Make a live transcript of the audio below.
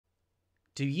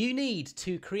Do you need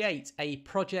to create a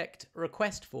project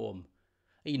request form?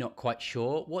 Are you not quite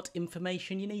sure what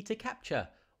information you need to capture,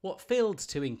 what fields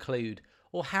to include,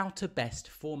 or how to best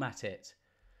format it?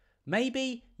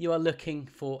 Maybe you are looking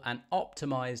for an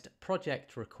optimized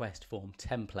project request form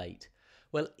template.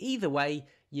 Well, either way,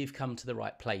 you've come to the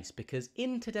right place, because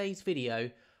in today's video,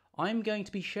 I'm going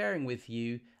to be sharing with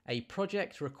you a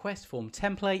project request form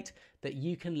template that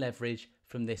you can leverage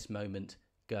from this moment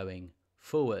going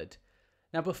forward.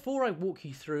 Now, before I walk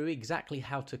you through exactly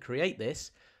how to create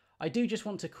this, I do just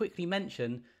want to quickly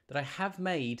mention that I have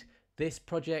made this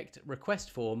project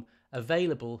request form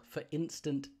available for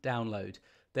instant download.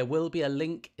 There will be a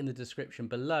link in the description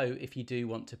below if you do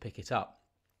want to pick it up.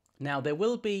 Now, there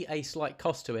will be a slight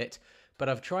cost to it, but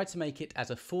I've tried to make it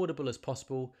as affordable as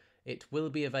possible. It will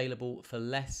be available for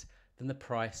less than the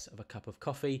price of a cup of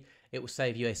coffee. It will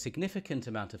save you a significant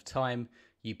amount of time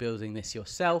you building this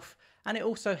yourself, and it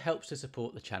also helps to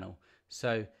support the channel.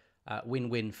 So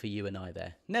win-win for you and I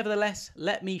there. Nevertheless,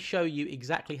 let me show you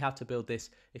exactly how to build this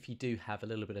if you do have a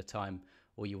little bit of time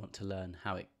or you want to learn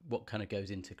what kind of goes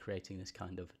into creating this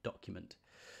kind of document.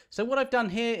 So what I've done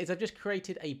here is I've just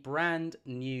created a brand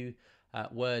new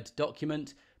Word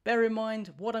document. Bear in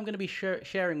mind, what I'm going to be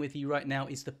sharing with you right now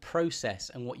is the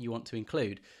process and what you want to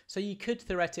include. So you could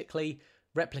theoretically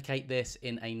replicate this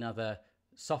in another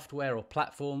software or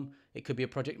platform. It could be a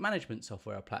project management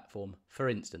software or platform, for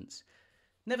instance.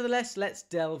 Nevertheless, let's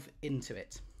delve into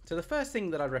it. So the first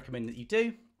thing that I'd recommend that you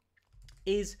do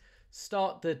is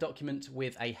start the document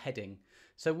with a heading.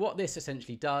 So what this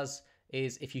essentially does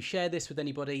is if you share this with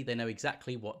anybody, they know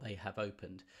exactly what they have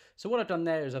opened. So what I've done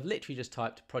there is I've literally just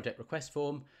typed project request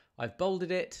form. I've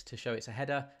bolded it to show it's a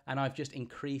header, and I've just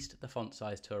increased the font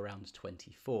size to around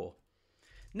 24.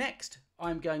 Next,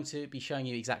 I'm going to be showing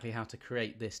you exactly how to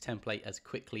create this template as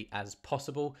quickly as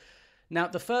possible. Now,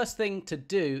 the first thing to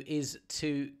do is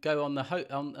to go on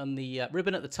the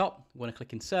ribbon at the top. We want to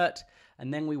click Insert,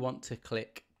 and then we want to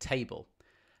click Table.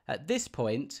 At this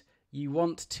point, you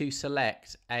want to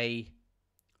select a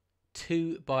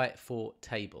 2x4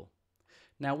 table.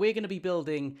 Now, we're going to be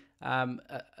building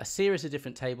a series of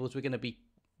different tables. We're going to be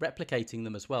replicating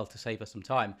them as well to save us some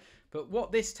time. But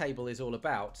what this table is all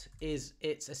about is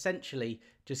it's essentially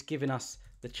just giving us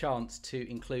the chance to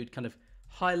include kind of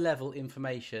high-level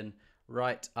information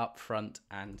right up front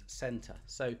and center.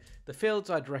 So the fields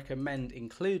I'd recommend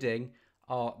including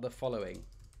are the following.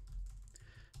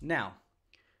 Now,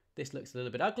 this looks a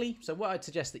little bit ugly, so what I'd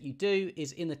suggest that you do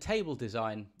is in the table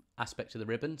design aspect of the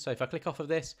ribbon, so if I click off of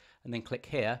this and then click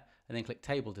here and then click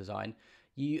table design,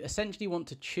 you essentially want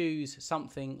to choose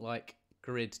something like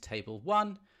grid table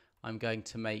 1. I'm going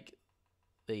to make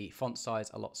the font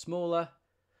size a lot smaller,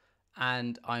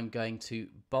 and I'm going to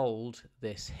bold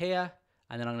this here,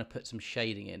 and then I'm going to put some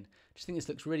shading in. I just think this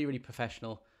looks really, really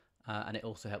professional, and it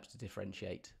also helps to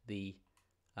differentiate the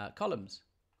columns.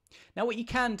 Now, what you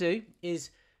can do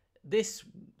is this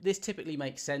typically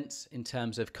makes sense in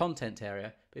terms of content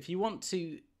area, but if you want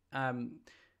to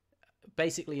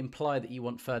basically imply that you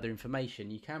want further information,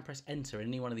 you can press enter in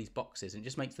any one of these boxes, and it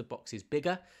just makes the boxes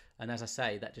bigger. And as I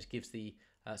say, that just gives the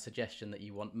suggestion that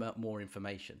you want more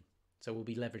information. So we'll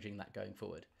be leveraging that going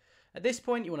forward. At this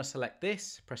point, you want to select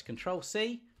this, press Control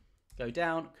C, go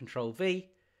down, Control V.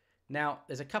 Now,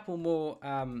 there's a couple more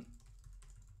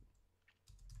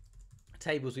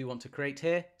tables we want to create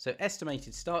here. So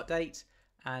estimated start date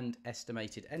and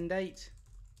estimated end date.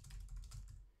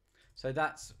 So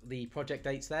that's the project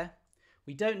dates there.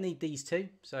 We don't need these two,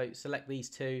 so select these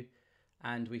two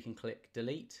and we can click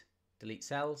delete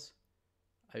cells.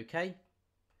 Okay.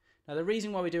 Now the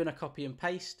reason why we're doing a copy and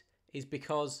paste is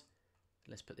because,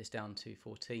 let's put this down to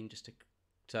 14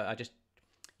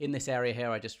 in this area here,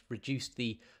 I just reduced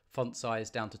the font size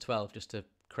down to 12 just to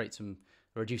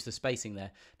reduce the spacing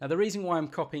there. Now the reason why I'm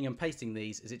copying and pasting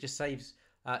these is it just saves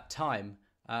time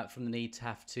from the need to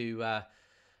have to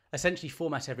essentially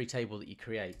format every table that you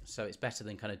create. So it's better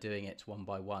than kind of doing it one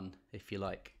by one, if you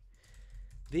like.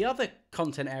 The other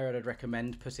content area I'd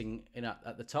recommend putting in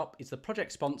at the top is the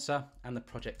project sponsor and the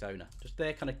project owner. Just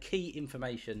their kind of key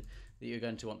information that you're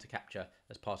going to want to capture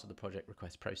as part of the project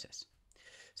request process.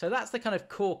 So that's the kind of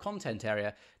core content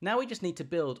area. Now we just need to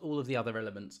build all of the other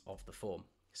elements of the form.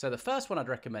 So the first one I'd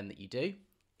recommend that you do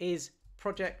is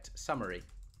project summary.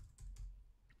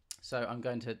 So I'm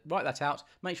going to write that out,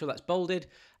 make sure that's bolded,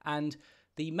 and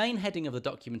the main heading of the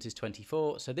document is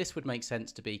 24, so this would make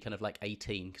sense to be kind of like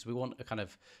 18 because we want a kind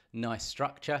of nice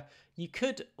structure. You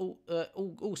could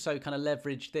also kind of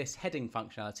leverage this heading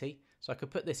functionality. So I could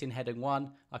put this in heading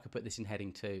 1, I could put this in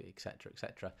heading 2, etc.,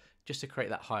 etc., just to create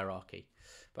that hierarchy.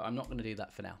 But I'm not going to do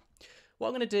that for now. What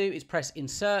I'm going to do is press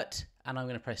insert and I'm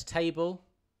going to press table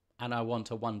and I want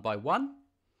a 1 by 1.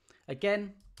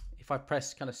 Again, if I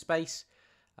press kind of space,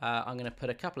 I'm going to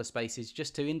put a couple of spaces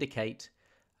just to indicate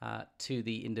to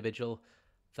the individual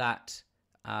that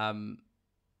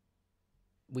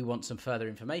we want some further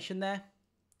information there.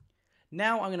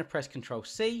 Now I'm going to press Control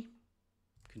C,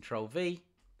 Control V,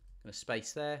 I'm going to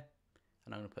space there,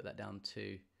 and I'm going to put that down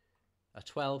to a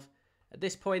 12. At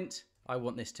this point, I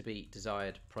want this to be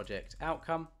desired project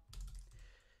outcome.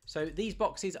 So these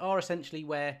boxes are essentially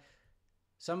where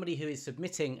somebody who is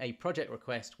submitting a project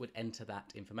request would enter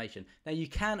that information. Now you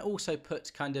can also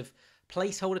put kind of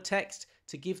placeholder text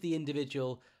to give the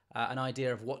individual an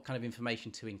idea of what kind of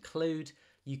information to include.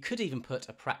 You could even put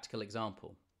a practical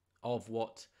example of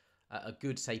what a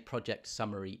good, say, project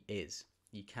summary is.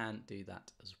 You can do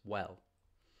that as well.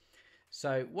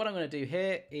 So what I'm going to do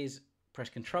here is press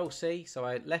Control C. So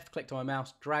I left clicked on my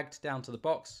mouse, dragged down to the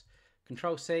box,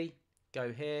 Control C,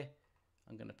 go here.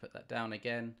 I'm going to put that down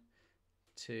again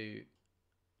to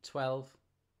 12.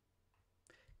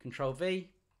 Control V,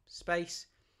 space.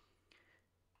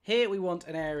 Here we want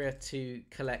an area to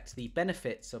collect the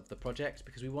benefits of the project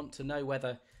because we want to know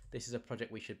whether this is a project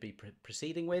we should be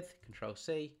proceeding with. Control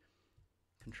C,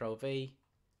 Control V,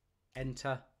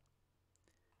 enter.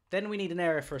 Then we need an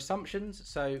area for assumptions.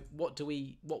 So what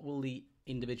will the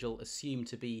individual assume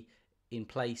to be in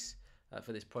place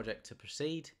for this project to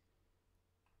proceed?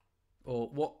 Or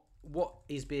what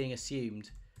is being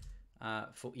assumed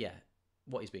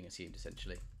what is being assumed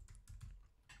essentially.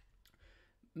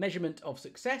 Measurement of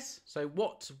success. So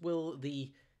what will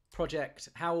the project,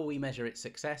 how will we measure its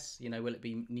success? You know, will it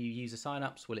be new user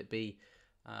signups? Will it be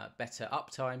better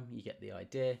uptime? You get the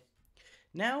idea.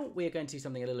 Now we're going to do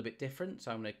something a little bit different.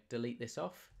 So I'm going to delete this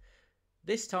off.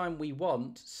 This time we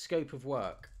want scope of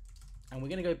work. And we're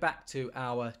going to go back to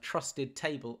our trusted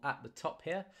table at the top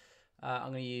here.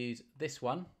 I'm going to use this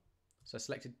one. So I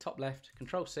selected top left,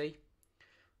 Control C.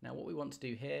 Now what we want to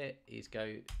do here is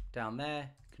go down there,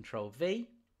 Control V.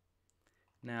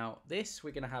 Now this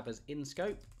we're going to have as in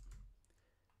scope.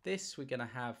 This we're going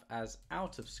to have as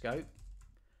out of scope.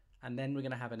 And then we're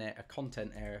going to have a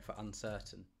content area for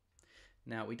uncertain.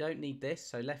 Now we don't need this,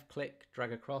 so left click,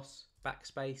 drag across,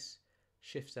 backspace,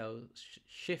 shift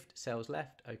cells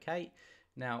left, okay.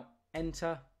 Now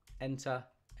enter, enter,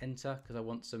 enter, because I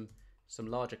want some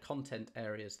larger content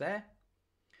areas there.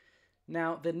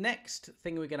 Now the next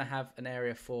thing we're going to have an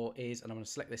area for is, and I'm going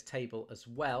to select this table as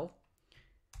well,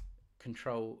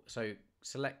 so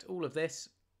select all of this,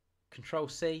 Control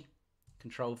C,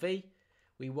 Control V.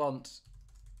 We want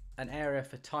an area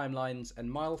for timelines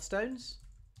and milestones.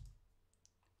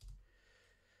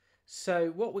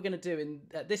 So what we're going to do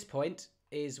at this point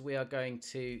is we are going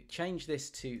to change this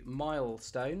to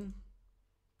milestone.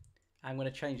 I'm going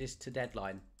to change this to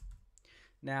deadline.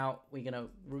 Now we're going to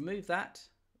remove that,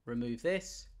 remove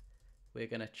this. We're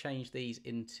going to change these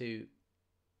into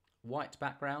white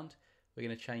background. We're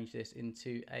going to change this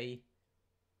into a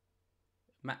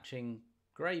matching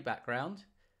grey background.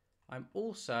 I'm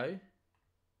also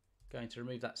going to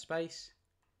remove that space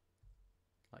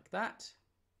like that.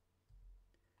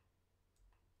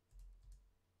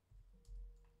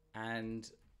 And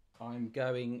I'm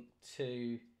going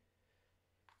to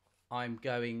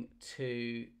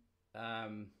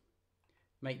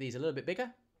make these a little bit bigger.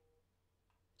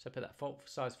 So put that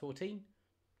size 14.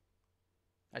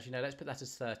 Actually, no, let's put that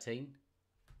as 13.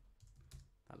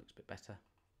 That looks a bit better.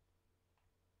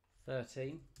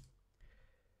 13.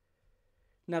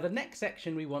 Now the next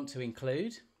section we want to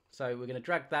include, so we're going to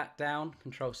drag that down,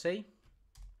 Control C,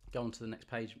 go on to the next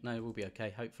page. No, we'll be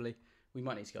okay, hopefully. We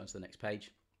might need to go on to the next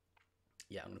page.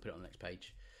 Yeah, I'm going to put it on the next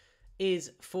page.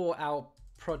 Is for our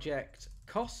project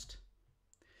cost.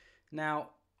 Now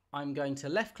I'm going to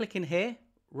left click in here,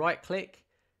 right click,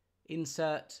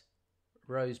 insert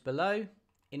rows below.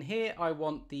 In here I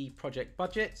want the project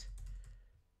budget,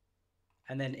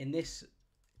 and then in this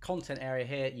content area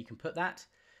here you can put that.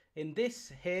 In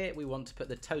this here we want to put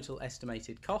the total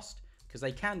estimated cost, because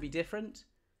they can be different,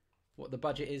 what the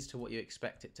budget is to what you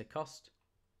expect it to cost.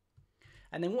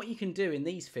 And then what you can do in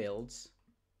these fields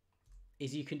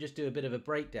is you can just do a bit of a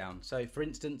breakdown. So for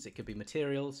instance, it could be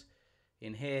materials.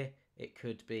 In here, it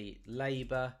could be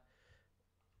labor.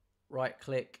 Right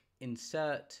click,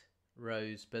 insert,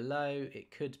 rows below.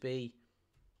 It could be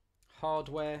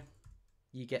hardware.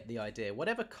 You get the idea.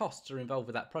 Whatever costs are involved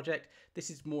with that project,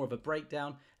 this is more of a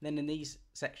breakdown. And then in these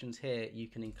sections here, you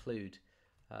can include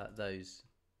those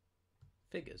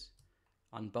figures.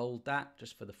 Unbold that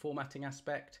just for the formatting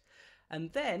aspect.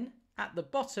 And then at the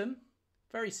bottom,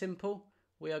 very simple,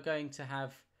 we are going to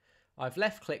have, I've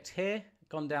left clicked here,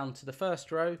 gone down to the first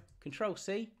row, Control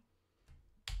C,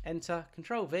 enter,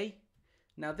 Control V.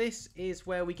 Now this is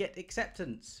where we get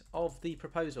acceptance of the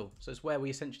proposal. So it's where we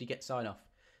essentially get sign off.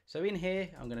 So in here,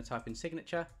 I'm going to type in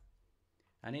signature,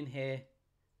 and in here,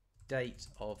 date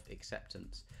of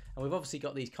acceptance. And we've obviously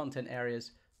got these content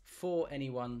areas for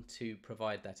anyone to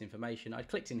provide that information. I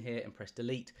clicked in here and pressed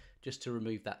delete just to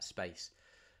remove that space.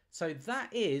 So that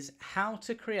is how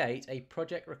to create a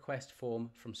project request form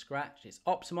from scratch. It's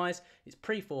optimized, it's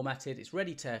pre-formatted, it's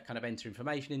ready to kind of enter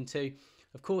information into.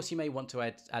 Of course, you may want to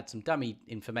add some dummy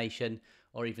information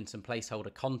or even some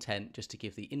placeholder content just to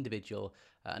give the individual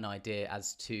an idea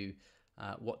as to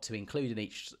what to include in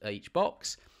each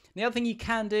box. And the other thing you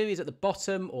can do is at the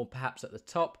bottom or perhaps at the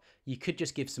top, you could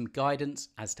just give some guidance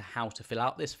as to how to fill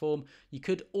out this form. You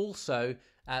could also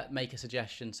make a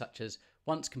suggestion such as,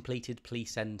 once completed,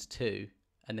 please send to,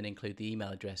 and then include the email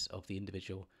address of the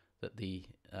individual that the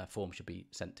form should be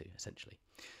sent to, essentially.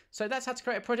 So that's how to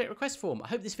create a project request form. I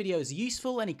hope this video is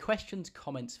useful. Any questions,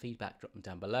 comments, feedback, drop them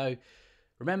down below.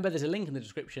 Remember, there's a link in the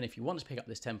description if you want to pick up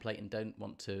this template and don't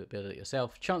want to build it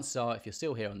yourself. Chances are, if you're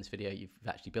still here on this video, you've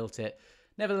actually built it.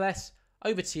 Nevertheless,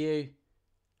 over to you.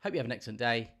 Hope you have an excellent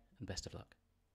day and best of luck.